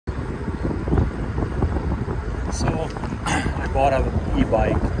So I bought an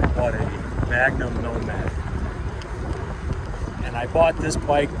e-bike. I bought a Magnum Nomad. And I bought this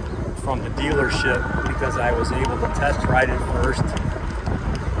bike from the dealership because I was able to test ride it first.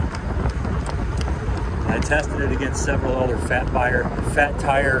 I tested it against several other fat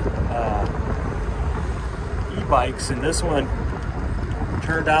tire e-bikes, and this one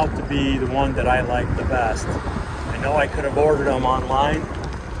turned out to be the one that I liked the best. I know I could have ordered them online,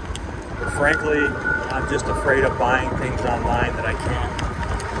 but frankly, I'm just afraid of buying things online that I can't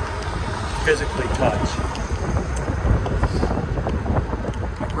physically touch.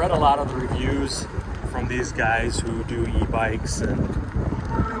 I've read a lot of the reviews from these guys who do e-bikes, and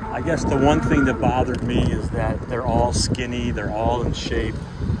I guess the one thing that bothered me is that they're all skinny, they're all in shape,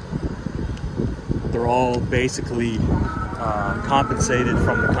 they're all basically compensated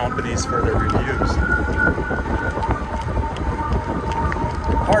from the companies for their reviews.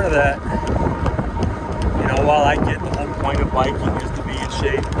 Part of that, you know, while I get the whole point of biking is to be in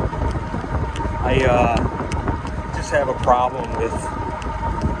shape, I just have a problem with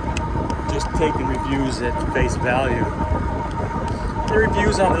just taking reviews at face value. The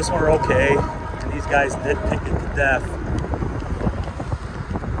reviews on this one are okay, and these guys nitpick it to death,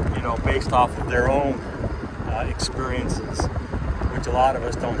 you know, based off of their own experiences, which a lot of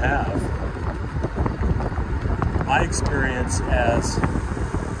us don't have. My experience as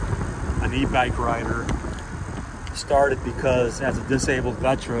an e-bike rider started because, as a disabled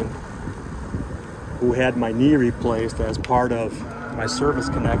veteran who had my knee replaced as part of my service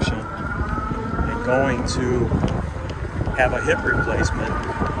connection and going to have a hip replacement,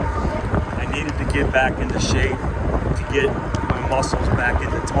 I needed to get back into shape to get my muscles back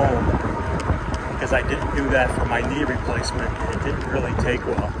into tone, because I didn't do that for my knee replacement and it didn't really take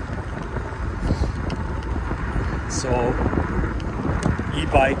well. So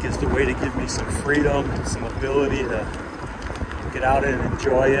e-bike is the way to give me some freedom, some ability to get out and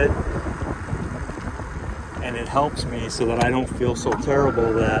enjoy it, and it helps me so that I don't feel so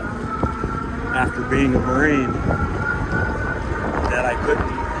terrible that after being a Marine that I couldn't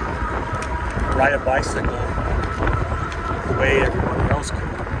ride a bicycle the way everybody else could.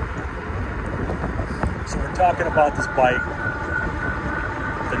 So we're talking about this bike,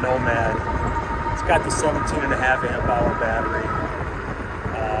 the Nomad. It's got the 17.5 amp hour battery,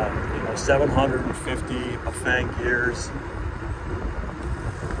 750 Ebiking gears.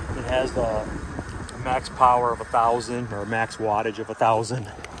 It has a max power of 1,000, or max wattage of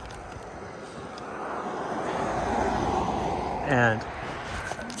 1,000. And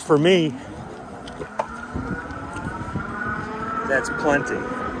for me, that's plenty.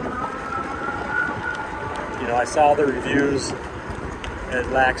 You know, I saw the reviews, it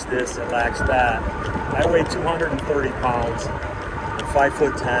lacks this, it lacks that. I weigh 230 pounds, I'm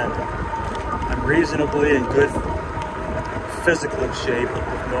 5'10". I'm reasonably in good physical shape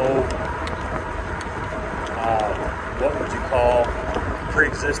with no, what would you call,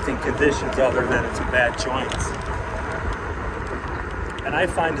 pre-existing conditions other than it's bad joints. And I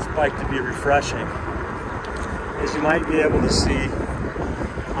find this bike to be refreshing. As you might be able to see,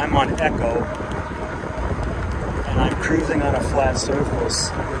 I'm on Echo, and I'm cruising on a flat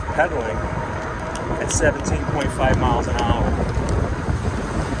surface with pedaling at 17.5 miles an hour,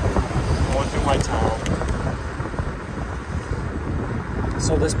 going through my town.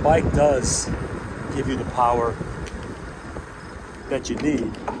 So this bike does give you the power that you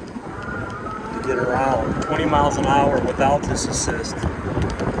need to get around. 20 miles an hour without this assist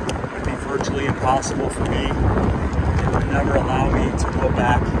would be virtually impossible for me. It would never allow me to go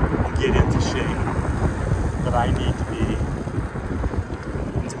back and get into shape that I need to be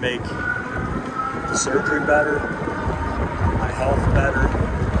to make the surgery better, my health better.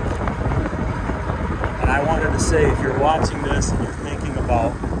 And I wanted to say, if you're watching this and you're thinking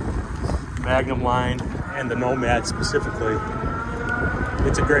about Magnum line and the Nomad specifically,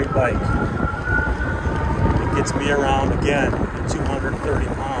 it's a great bike. It gets me around, again, at 230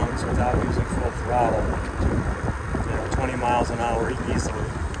 pounds without using full throttle. 20 miles an hour easily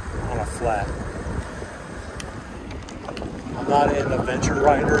on a flat. I'm not an adventure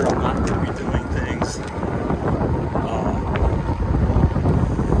rider. I'm not going to be doing things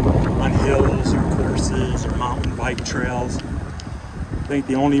on hills or courses or mountain bike trails. I think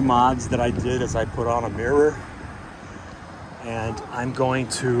the only mods that I did is I put on a mirror, and I'm going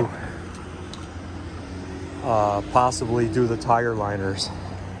to possibly do the tire liners.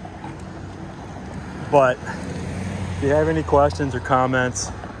 But if you have any questions or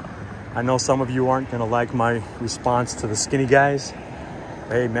comments, I know some of you aren't going to like my response to the skinny guys.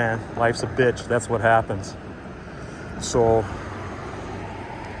 Hey man, life's a bitch. That's what happens. So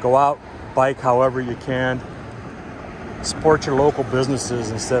go out, bike however you can. Support your local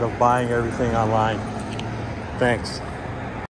businesses instead of buying everything online. Thanks.